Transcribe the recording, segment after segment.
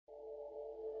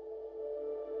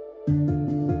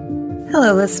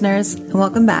Hello, listeners, and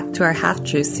welcome back to our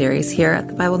Half-Truth series here at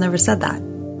The Bible Never Said That,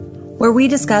 where we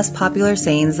discuss popular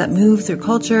sayings that move through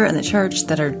culture and the church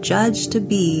that are judged to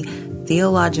be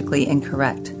theologically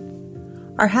incorrect.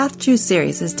 Our Half-Truth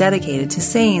series is dedicated to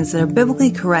sayings that are biblically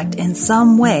correct in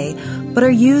some way, but are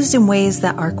used in ways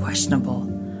that are questionable.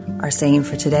 Our saying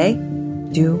for today,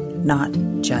 do not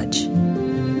judge.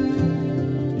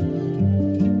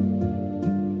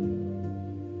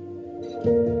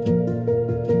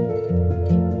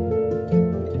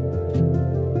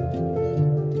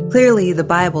 Clearly, the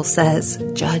Bible says,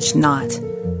 judge not,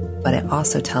 but it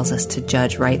also tells us to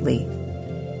judge rightly.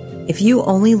 If you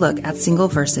only look at single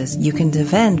verses, you can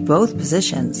defend both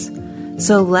positions.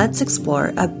 So let's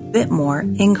explore a bit more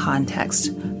in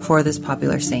context for this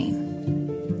popular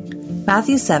saying.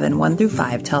 Matthew 7,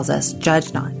 1-5 tells us,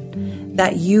 judge not,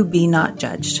 that you be not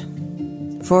judged.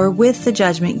 For with the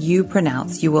judgment you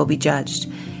pronounce, you will be judged,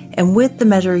 and with the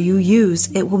measure you use,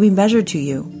 it will be measured to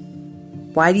you.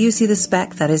 Why do you see the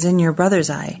speck that is in your brother's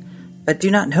eye, but do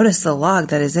not notice the log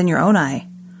that is in your own eye?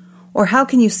 Or how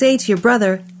can you say to your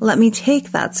brother, let me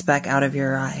take that speck out of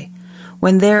your eye,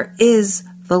 when there is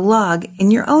the log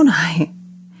in your own eye?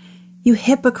 You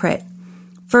hypocrite!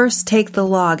 First take the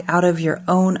log out of your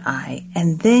own eye,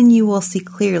 and then you will see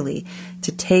clearly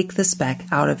to take the speck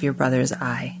out of your brother's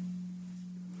eye.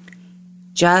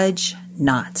 Judge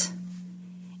not.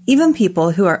 Even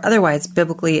people who are otherwise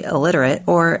biblically illiterate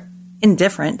or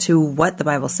indifferent to what the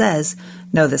Bible says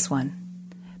know this one,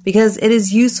 because it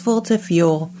is useful to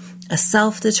fuel a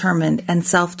self-determined and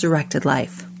self-directed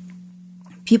life.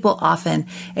 People often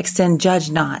extend judge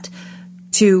not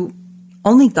to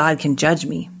only God can judge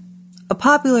me. A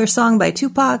popular song by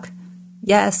Tupac?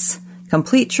 Yes.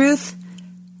 Complete truth?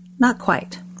 Not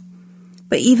quite.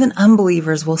 But even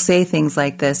unbelievers will say things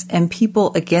like this, and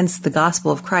people against the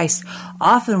gospel of Christ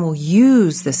often will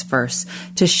use this verse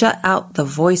to shut out the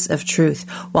voice of truth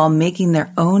while making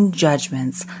their own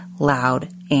judgments loud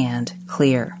and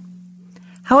clear.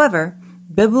 However,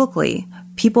 biblically,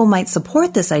 people might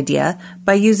support this idea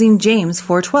by using James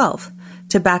 4:12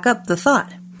 to back up the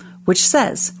thought, which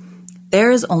says,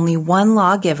 there is only one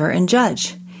lawgiver and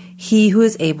judge, he who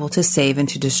is able to save and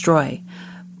to destroy.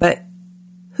 But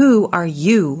who are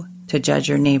you to judge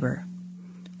your neighbor?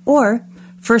 Or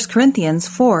 1 Corinthians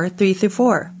 4,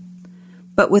 3-4.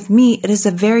 But with me it is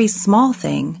a very small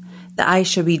thing that I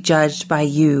should be judged by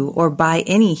you or by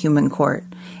any human court.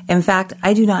 In fact,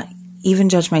 I do not even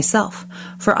judge myself,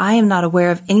 for I am not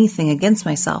aware of anything against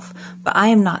myself, but I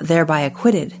am not thereby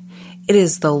acquitted. It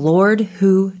is the Lord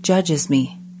who judges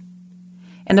me.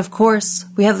 And of course,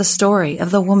 we have the story of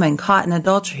the woman caught in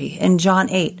adultery in John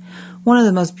 8, one of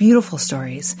the most beautiful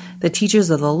stories. The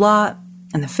teachers of the law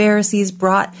and the Pharisees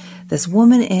brought this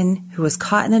woman in who was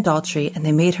caught in adultery, and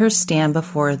they made her stand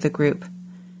before the group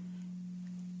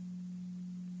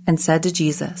and said to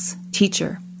Jesus,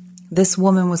 Teacher, this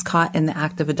woman was caught in the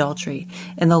act of adultery.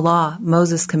 In the law,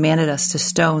 Moses commanded us to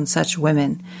stone such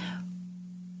women.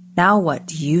 Now what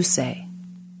do you say?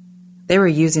 They were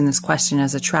using this question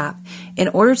as a trap in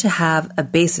order to have a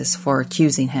basis for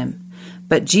accusing him.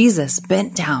 But Jesus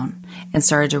bent down and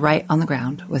started to write on the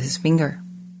ground with his finger.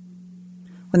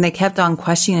 When they kept on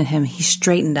questioning him, he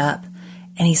straightened up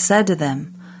and he said to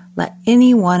them, Let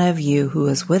any one of you who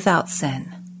is without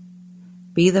sin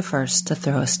be the first to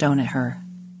throw a stone at her.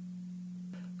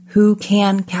 Who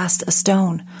can cast a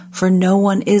stone? For no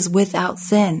one is without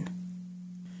sin.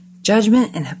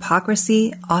 Judgment and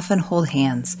hypocrisy often hold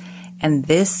hands, and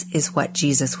this is what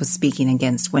Jesus was speaking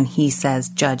against when he says,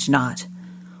 judge not.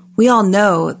 We all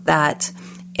know that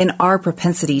in our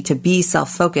propensity to be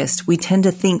self-focused, we tend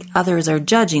to think others are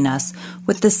judging us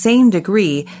with the same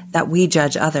degree that we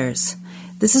judge others.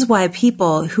 This is why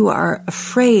people who are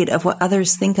afraid of what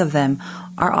others think of them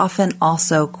are often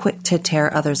also quick to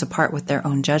tear others apart with their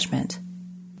own judgment.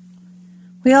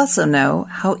 We also know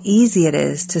how easy it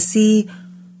is to see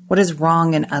what is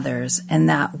wrong in others, and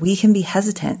that we can be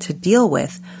hesitant to deal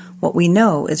with what we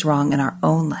know is wrong in our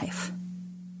own life.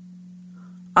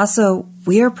 Also,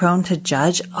 we are prone to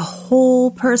judge a whole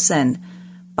person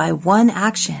by one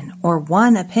action or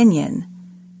one opinion.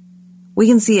 We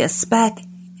can see a speck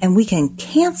and we can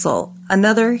cancel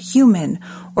another human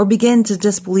or begin to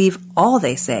disbelieve all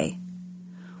they say.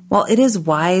 While it is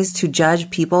wise to judge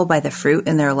people by the fruit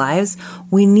in their lives,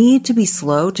 we need to be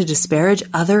slow to disparage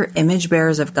other image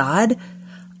bearers of God,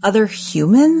 other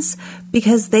humans,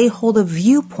 because they hold a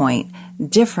viewpoint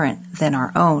different than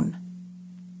our own.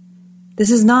 This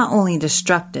is not only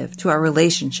destructive to our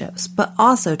relationships, but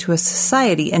also to a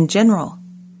society in general.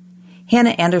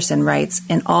 Hannah Anderson writes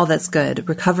in All That's Good,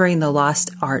 Recovering the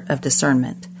Lost Art of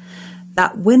Discernment,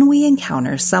 that when we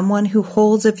encounter someone who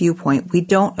holds a viewpoint we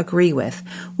don't agree with,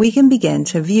 we can begin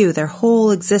to view their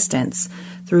whole existence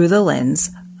through the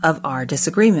lens of our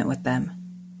disagreement with them.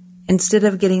 Instead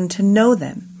of getting to know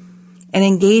them and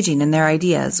engaging in their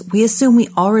ideas, we assume we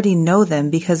already know them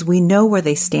because we know where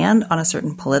they stand on a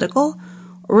certain political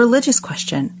or religious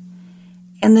question.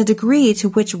 And the degree to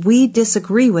which we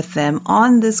disagree with them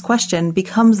on this question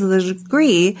becomes the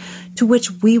degree to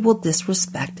which we will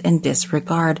disrespect and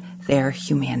disregard their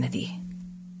humanity.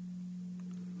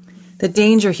 The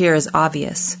danger here is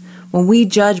obvious. When we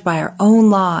judge by our own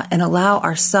law and allow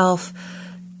ourselves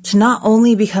to not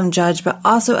only become judge but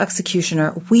also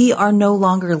executioner, we are no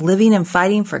longer living and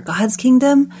fighting for God's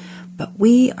kingdom, but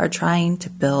we are trying to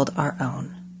build our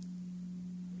own.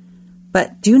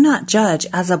 But do not judge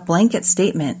as a blanket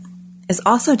statement is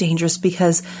also dangerous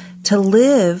because to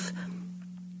live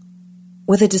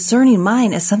with a discerning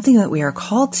mind is something that we are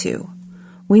called to.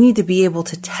 We need to be able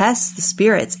to test the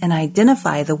spirits and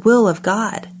identify the will of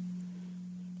God.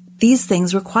 These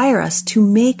things require us to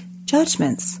make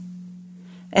judgments.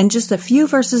 And just a few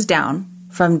verses down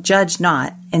from judge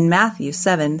not in Matthew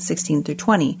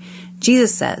 7:16-20,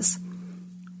 Jesus says,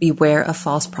 "Beware of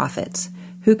false prophets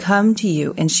who come to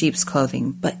you in sheep's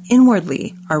clothing, but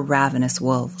inwardly are ravenous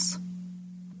wolves.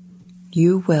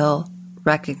 You will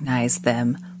recognize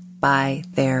them by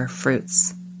their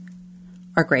fruits.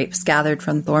 Are grapes gathered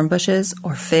from thorn bushes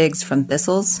or figs from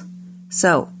thistles?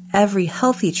 So every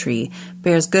healthy tree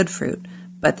bears good fruit,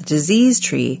 but the diseased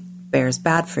tree bears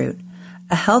bad fruit.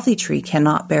 A healthy tree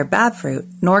cannot bear bad fruit,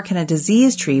 nor can a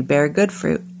diseased tree bear good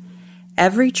fruit.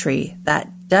 Every tree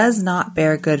that does not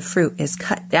bear good fruit is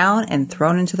cut down and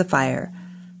thrown into the fire.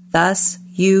 Thus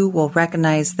you will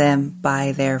recognize them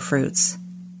by their fruits."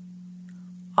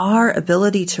 Our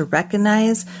ability to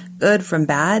recognize good from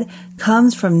bad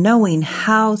comes from knowing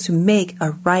how to make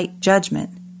a right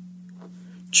judgment.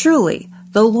 Truly,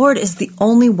 the Lord is the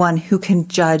only one who can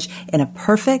judge in a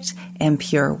perfect and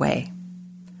pure way.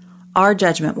 Our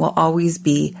judgment will always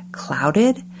be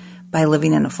clouded by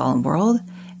living in a fallen world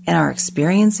and our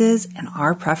experiences and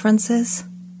our preferences.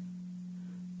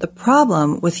 The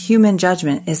problem with human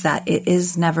judgment is that it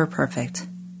is never perfect.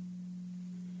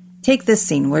 Take this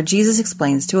scene where Jesus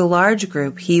explains to a large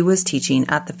group he was teaching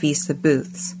at the Feast of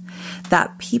Booths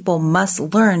that people must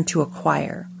learn to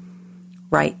acquire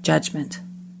right judgment.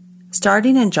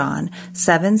 Starting in John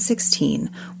 7:16,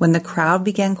 when the crowd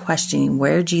began questioning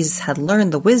where Jesus had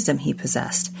learned the wisdom he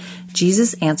possessed,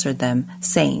 Jesus answered them,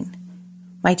 saying,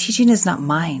 "My teaching is not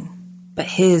mine, but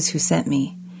his who sent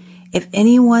me. If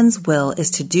anyone's will is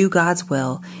to do God's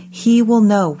will, he will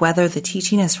know whether the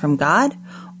teaching is from God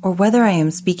or whether I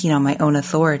am speaking on my own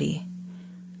authority.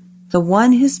 The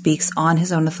one who speaks on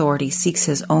his own authority seeks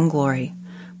his own glory,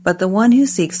 but the one who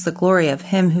seeks the glory of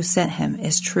him who sent him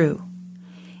is true.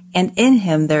 And in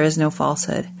him there is no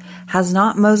falsehood. Has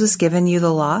not Moses given you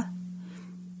the law?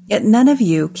 Yet none of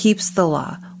you keeps the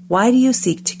law. Why do you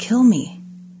seek to kill me?"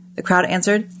 The crowd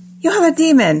answered, "You have a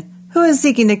demon. Who is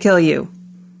seeking to kill you?"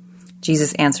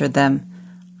 Jesus answered them,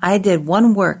 "I did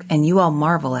one work and you all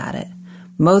marvel at it.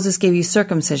 Moses gave you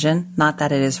circumcision, not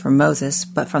that it is from Moses,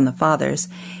 but from the fathers,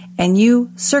 and you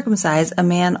circumcise a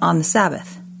man on the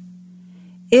Sabbath.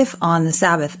 If on the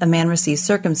Sabbath a man receives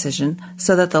circumcision,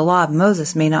 so that the law of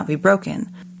Moses may not be broken,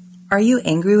 are you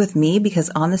angry with me because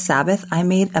on the Sabbath I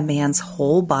made a man's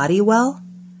whole body well?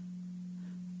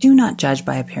 Do not judge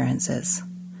by appearances,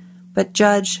 but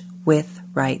judge with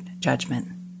right judgment."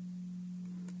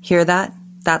 Hear that?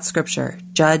 That's scripture.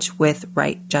 Judge with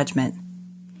right judgment.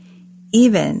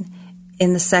 Even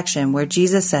in the section where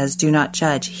Jesus says, "Do not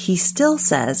judge," he still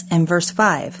says in verse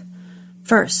 5,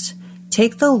 "First,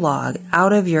 take the log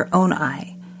out of your own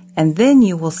eye, and then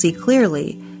you will see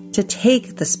clearly to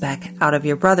take the speck out of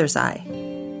your brother's eye."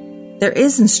 There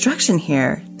is instruction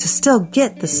here to still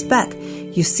get the speck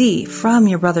you see from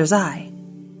your brother's eye,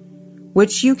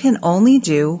 which you can only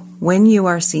do when you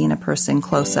are seeing a person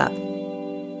close up.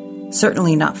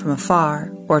 Certainly not from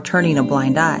afar or turning a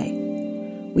blind eye.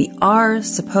 We are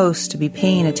supposed to be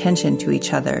paying attention to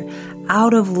each other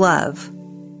out of love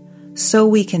so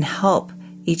we can help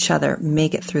each other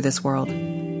make it through this world.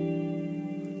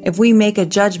 If we make a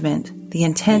judgment, the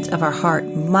intent of our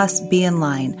heart must be in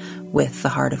line with the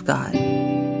heart of God.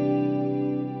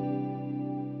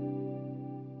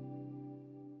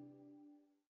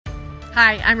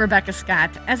 Hi, I'm Rebecca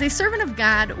Scott. As a servant of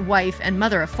God, wife, and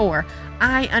mother of 4,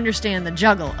 I understand the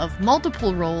juggle of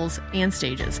multiple roles and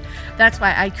stages. That's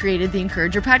why I created the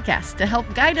Encourager podcast to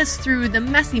help guide us through the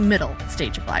messy middle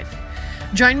stage of life.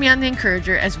 Join me on the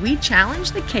Encourager as we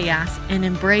challenge the chaos and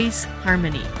embrace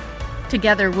harmony.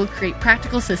 Together, we'll create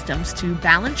practical systems to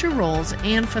balance your roles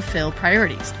and fulfill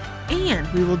priorities. And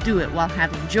we will do it while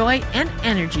having joy and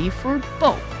energy for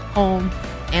both home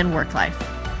and work life.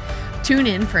 Tune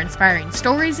in for inspiring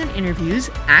stories and interviews,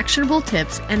 actionable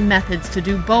tips, and methods to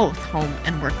do both home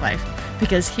and work life.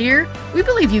 Because here, we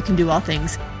believe you can do all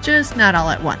things, just not all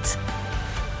at once.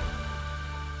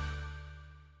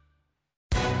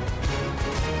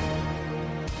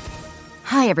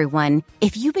 Hi, everyone.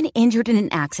 If you've been injured in an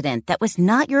accident that was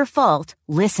not your fault,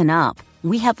 listen up.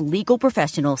 We have legal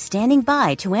professionals standing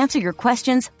by to answer your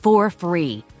questions for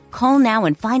free. Call now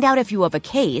and find out if you have a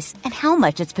case and how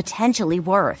much it's potentially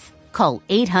worth. Call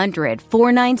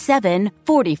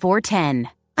 800-497-4410.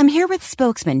 I'm here with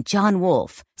spokesman John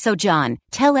Wolf. So, John,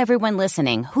 tell everyone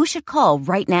listening who should call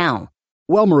right now.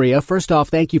 Well, Maria, first off,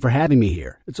 thank you for having me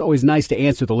here. It's always nice to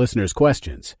answer the listeners'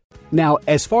 questions. Now,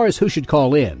 as far as who should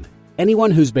call in,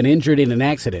 anyone who's been injured in an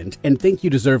accident and think you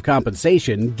deserve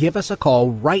compensation, give us a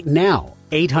call right now.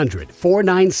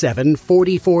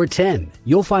 800-497-4410.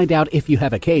 You'll find out if you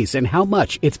have a case and how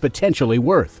much it's potentially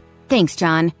worth. Thanks,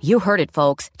 John. You heard it,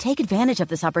 folks. Take advantage of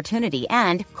this opportunity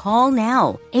and call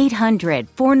now.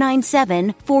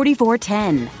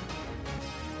 800-497-4410.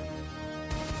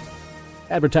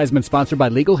 Advertisement sponsored by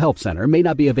Legal Help Center. May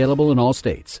not be available in all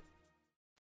states.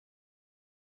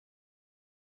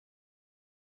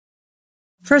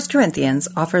 1 Corinthians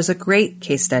offers a great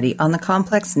case study on the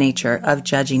complex nature of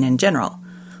judging in general.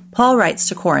 Paul writes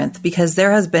to Corinth because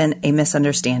there has been a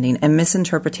misunderstanding and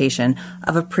misinterpretation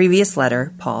of a previous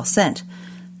letter Paul sent.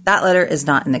 That letter is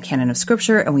not in the canon of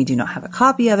Scripture, and we do not have a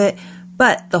copy of it,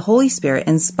 but the Holy Spirit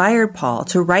inspired Paul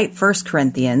to write 1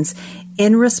 Corinthians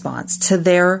in response to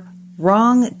their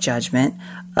wrong judgment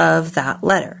of that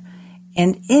letter.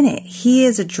 And in it, he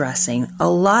is addressing a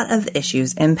lot of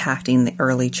issues impacting the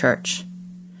early church.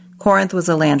 Corinth was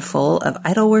a land full of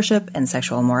idol worship and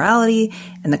sexual immorality,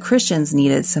 and the Christians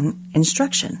needed some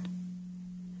instruction.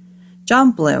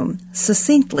 John Bloom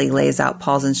succinctly lays out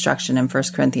Paul's instruction in 1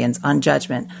 Corinthians on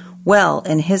judgment well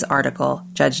in his article,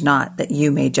 Judge Not, that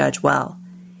you may judge well.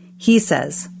 He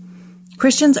says,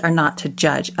 Christians are not to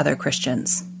judge other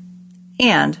Christians,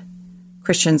 and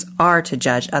Christians are to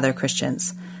judge other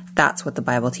Christians. That's what the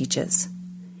Bible teaches.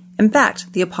 In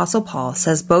fact, the Apostle Paul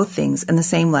says both things in the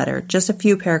same letter, just a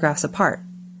few paragraphs apart.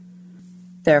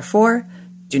 Therefore,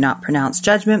 do not pronounce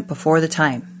judgment before the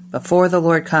time, before the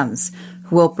Lord comes,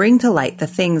 who will bring to light the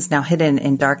things now hidden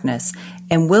in darkness,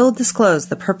 and will disclose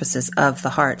the purposes of the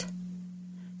heart.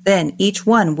 Then each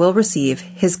one will receive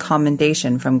his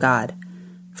commendation from God.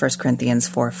 1 Corinthians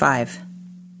 4:5.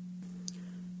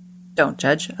 Don't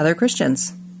judge other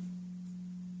Christians.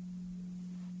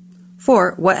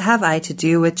 For what have I to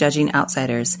do with judging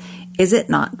outsiders? Is it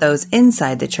not those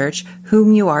inside the church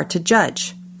whom you are to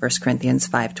judge? 1 Corinthians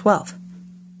 5:12.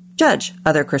 Judge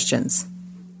other Christians.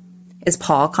 Is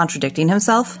Paul contradicting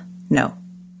himself? No.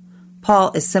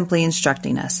 Paul is simply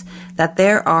instructing us that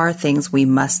there are things we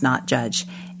must not judge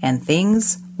and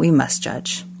things we must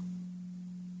judge.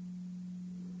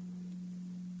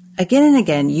 Again and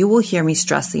again, you will hear me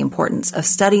stress the importance of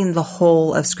studying the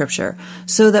whole of Scripture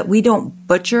so that we don't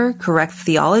butcher correct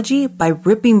theology by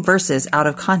ripping verses out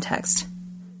of context.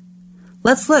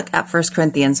 Let's look at 1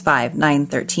 Corinthians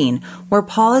 5:9-13, where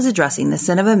Paul is addressing the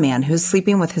sin of a man who is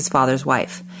sleeping with his father's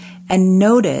wife. And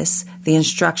notice the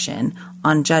instruction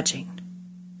on judging.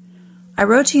 I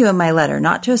wrote to you in my letter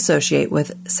not to associate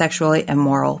with sexually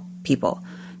immoral people,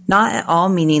 not at all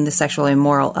meaning the sexually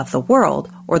immoral of the world,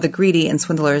 or the greedy and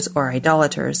swindlers or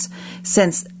idolaters,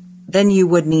 since then you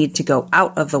would need to go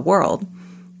out of the world.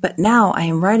 But now I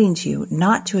am writing to you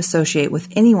not to associate with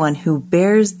anyone who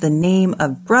bears the name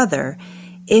of brother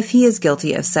if he is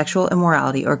guilty of sexual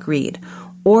immorality or greed,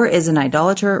 or is an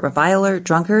idolater, reviler,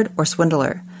 drunkard, or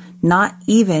swindler, not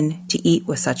even to eat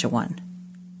with such a one.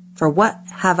 For what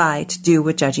have I to do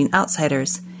with judging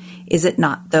outsiders? Is it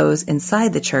not those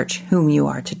inside the church whom you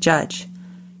are to judge?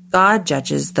 God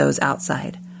judges those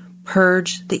outside.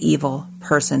 Purge the evil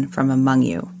person from among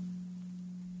you.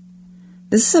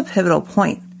 This is a pivotal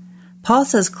point. Paul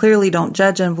says clearly don't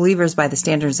judge unbelievers by the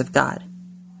standards of God.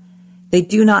 They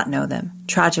do not know them.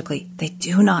 Tragically, they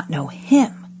do not know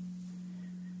him.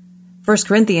 1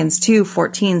 Corinthians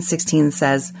 2:14-16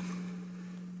 says,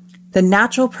 the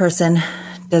natural person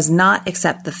does not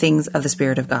accept the things of the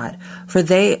Spirit of God, for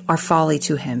they are folly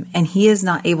to him, and he is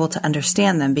not able to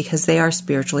understand them because they are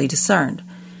spiritually discerned.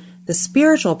 The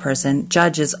spiritual person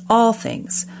judges all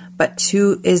things, but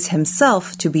is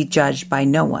himself to be judged by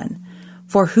no one.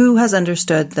 For who has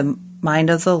understood the mind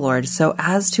of the Lord so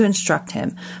as to instruct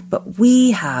him? But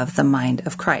we have the mind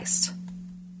of Christ.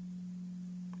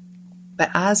 But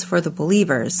as for the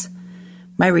believers,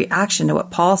 my reaction to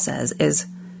what Paul says is,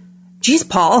 geez,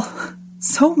 Paul,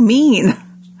 so mean.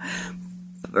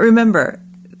 But remember,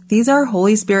 these are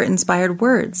Holy Spirit inspired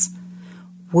words.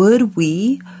 Would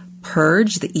we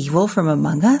purge the evil from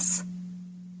among us?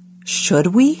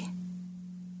 Should we?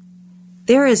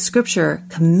 There is scripture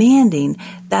commanding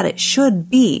that it should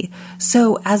be.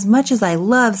 So as much as I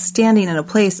love standing in a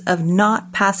place of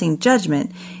not passing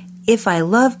judgment, if I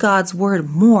love God's word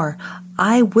more,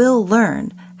 I will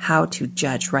learn how to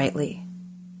judge rightly.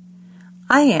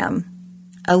 I am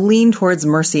a lean towards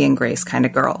mercy and grace kind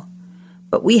of girl,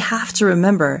 but we have to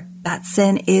remember that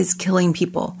sin is killing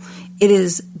people. It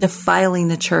is defiling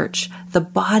the church, the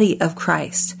body of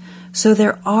Christ. So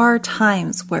there are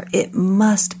times where it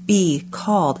must be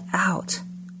called out.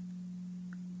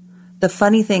 The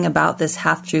funny thing about this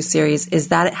Half-Truth series is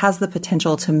that it has the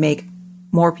potential to make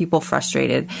more people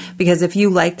frustrated, because if you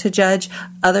like to judge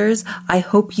others, I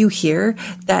hope you hear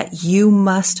that you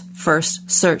must first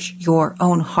search your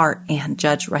own heart and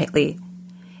judge rightly.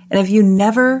 And if you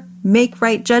never make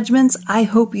right judgments, I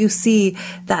hope you see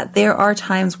that there are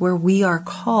times where we are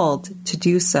called to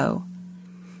do so.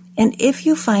 And if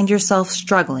you find yourself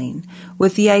struggling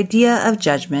with the idea of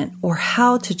judgment or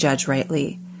how to judge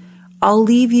rightly, I'll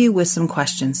leave you with some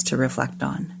questions to reflect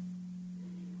on.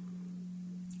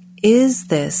 Is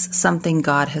this something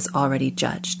God has already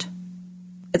judged?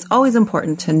 It's always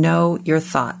important to know your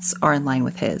thoughts are in line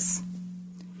with His.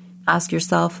 Ask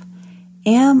yourself,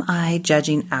 am I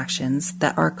judging actions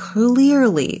that are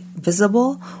clearly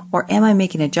visible, or am I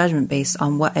making a judgment based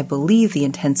on what I believe the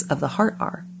intents of the heart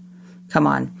are? Come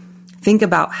on, think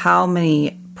about how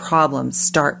many problems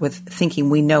start with thinking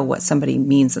we know what somebody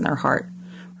means in their heart.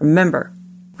 Remember,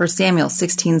 1 Samuel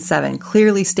 16:7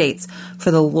 clearly states, "For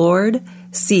the Lord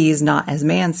sees not as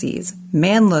man sees.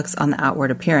 Man looks on the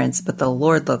outward appearance, but the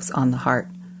Lord looks on the heart."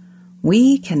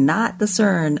 We cannot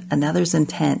discern another's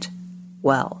intent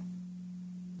well.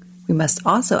 We must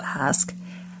also ask,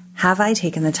 have I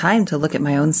taken the time to look at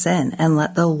my own sin and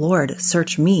let the Lord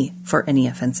search me for any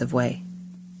offensive way?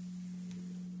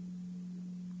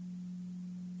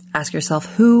 Ask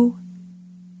yourself, who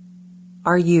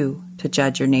are you to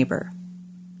judge your neighbor?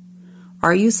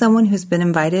 Are you someone who's been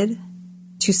invited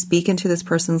to speak into this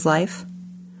person's life?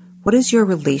 What is your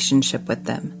relationship with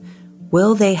them?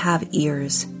 Will they have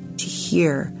ears to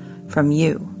hear from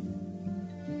you?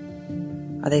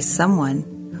 Are they someone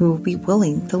who will be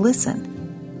willing to listen?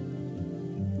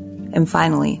 And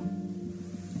finally,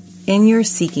 in your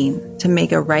seeking to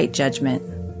make a right judgment,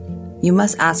 you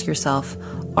must ask yourself,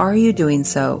 are you doing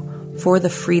so for the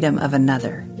freedom of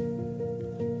another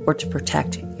or to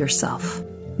protect yourself?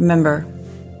 Remember,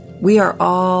 we are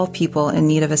all people in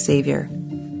need of a Savior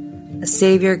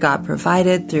God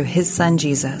provided through His Son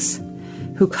Jesus,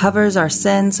 who covers our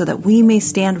sins so that we may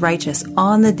stand righteous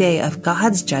on the day of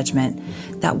God's judgment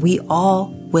that we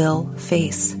all will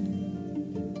face.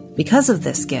 Because of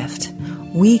this gift,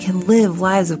 we can live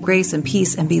lives of grace and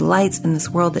peace and be lights in this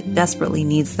world that desperately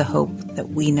needs the hope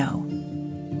that we know.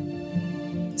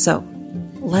 So,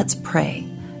 let's pray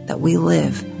that we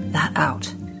live that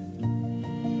out.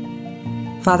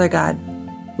 Father God,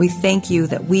 we thank you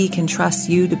that we can trust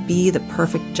you to be the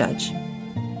perfect judge.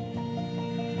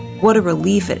 What a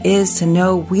relief it is to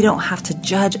know we don't have to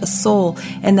judge a soul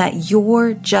and that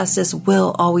your justice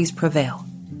will always prevail.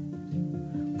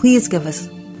 Please give us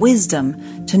wisdom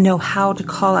to know how to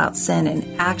call out sin and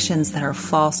actions that are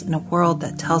false in a world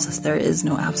that tells us there is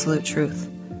no absolute truth.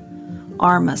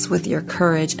 Arm us with your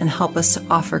courage and help us to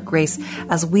offer grace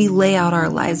as we lay out our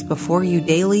lives before you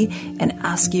daily and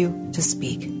ask you to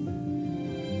speak.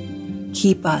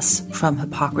 Keep us from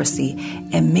hypocrisy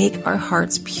and make our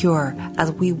hearts pure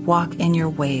as we walk in your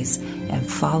ways and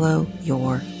follow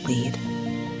your lead.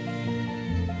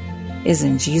 It is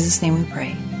in Jesus' name we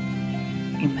pray.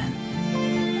 Amen.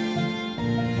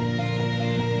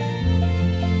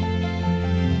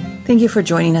 Thank you for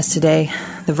joining us today.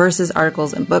 The verses,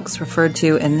 articles, and books referred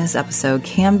to in this episode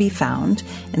can be found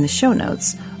in the show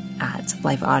notes at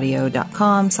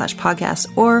lifeaudio.com/podcast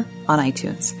or on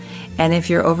iTunes. And if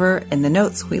you're over in the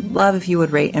notes, we'd love if you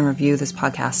would rate and review this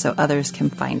podcast so others can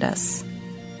find us.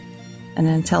 And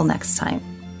until next time,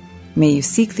 may you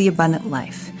seek the abundant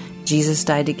life Jesus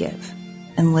died to give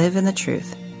and live in the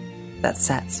truth that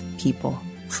sets people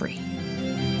free.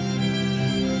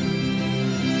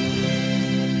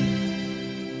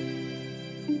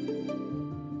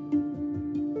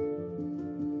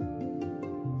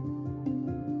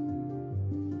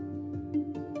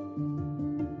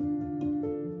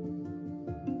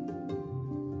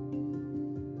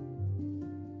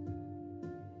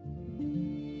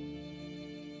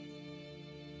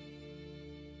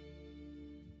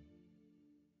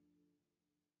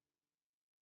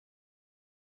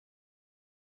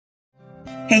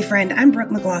 Hey friend, I'm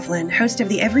Brooke McLaughlin, host of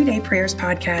the Everyday Prayers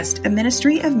podcast, a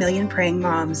ministry of million praying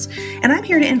moms, and I'm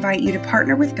here to invite you to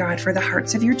partner with God for the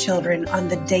hearts of your children on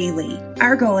the daily.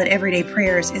 Our goal at Everyday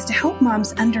Prayers is to help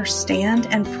moms understand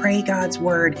and pray God's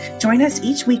Word. Join us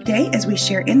each weekday as we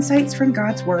share insights from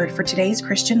God's Word for today's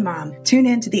Christian mom. Tune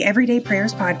in to the Everyday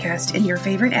Prayers podcast in your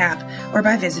favorite app or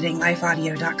by visiting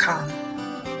lifeaudio.com.